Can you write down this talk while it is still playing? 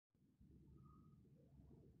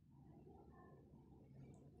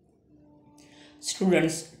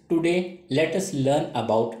Students, today let us learn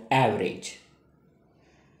about average.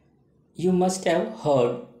 You must have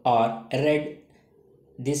heard or read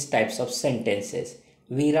these types of sentences.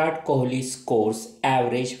 Virat Kohli scores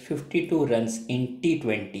average 52 runs in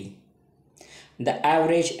T20. The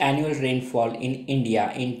average annual rainfall in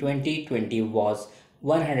India in 2020 was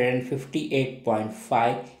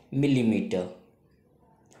 158.5 millimeter.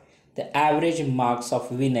 The average marks of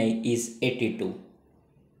Vinay is 82.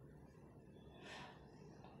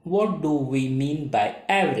 What do we mean by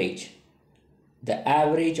average? The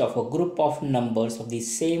average of a group of numbers of the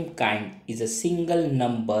same kind is a single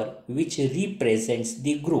number which represents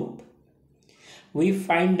the group. We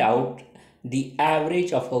find out the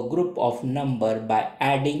average of a group of number by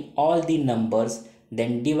adding all the numbers,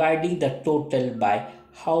 then dividing the total by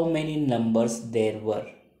how many numbers there were.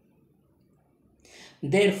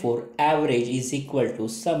 Therefore, average is equal to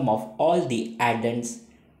sum of all the addends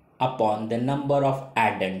upon the number of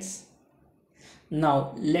addends.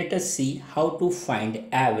 Now let us see how to find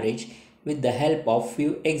average with the help of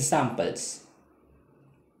few examples.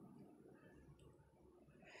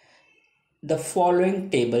 The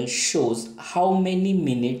following table shows how many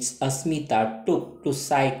minutes Asmita took to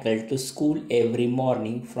cycle to school every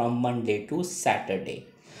morning from Monday to Saturday.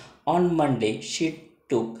 On Monday, she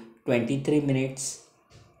took 23 minutes,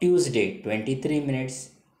 Tuesday 23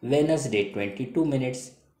 minutes, Wednesday 22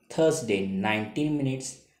 minutes, Thursday 19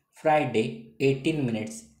 minutes, Friday 18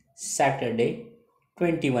 minutes, Saturday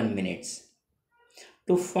 21 minutes.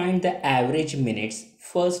 To find the average minutes,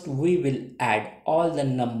 first we will add all the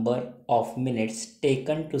number of minutes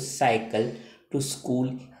taken to cycle to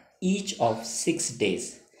school each of 6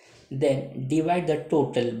 days. Then divide the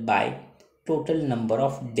total by total number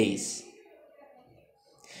of days.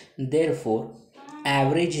 Therefore,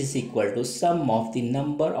 average is equal to sum of the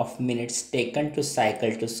number of minutes taken to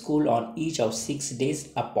cycle to school on each of 6 days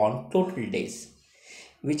upon total days,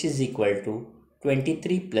 which is equal to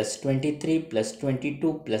 23 plus 23 plus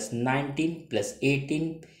 22 plus 19 plus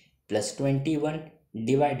 18 plus 21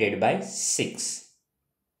 divided by 6.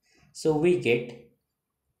 So we get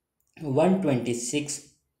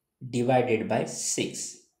 126 divided by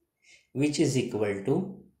 6, which is equal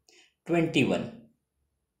to 21.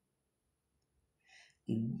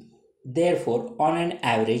 Therefore, on an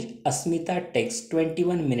average, Asmita takes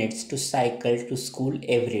 21 minutes to cycle to school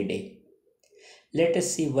every day. Let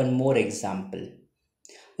us see one more example.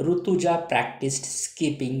 Rutuja practiced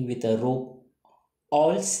skipping with a rope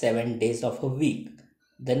all 7 days of a week.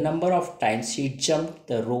 The number of times she jumped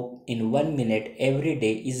the rope in 1 minute every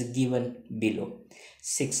day is given below: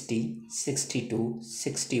 60, 62,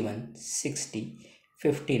 61, 60,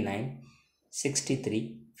 59,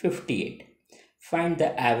 63, 58. Find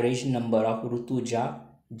the average number of Rutuja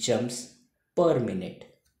jumps per minute.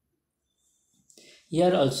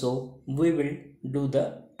 Here also we will do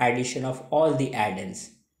the addition of all the addends.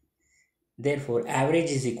 Therefore, average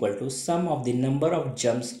is equal to sum of the number of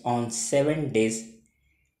jumps on 7 days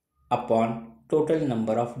upon total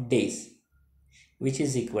number of days, which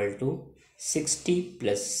is equal to 60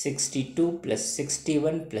 plus 62 plus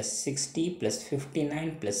 61 plus 60 plus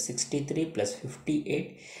 59 plus 63 plus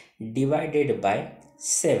 58 divided by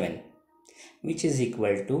 7, which is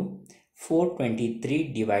equal to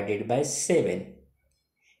 423 divided by 7,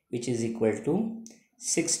 which is equal to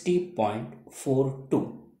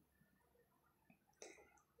 60.42.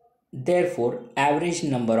 Therefore, average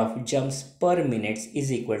number of jumps per minute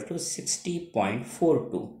is equal to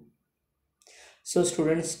 60.42. So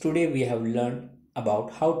students, today we have learned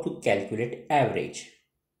about how to calculate average.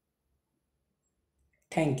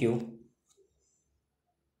 Thank you.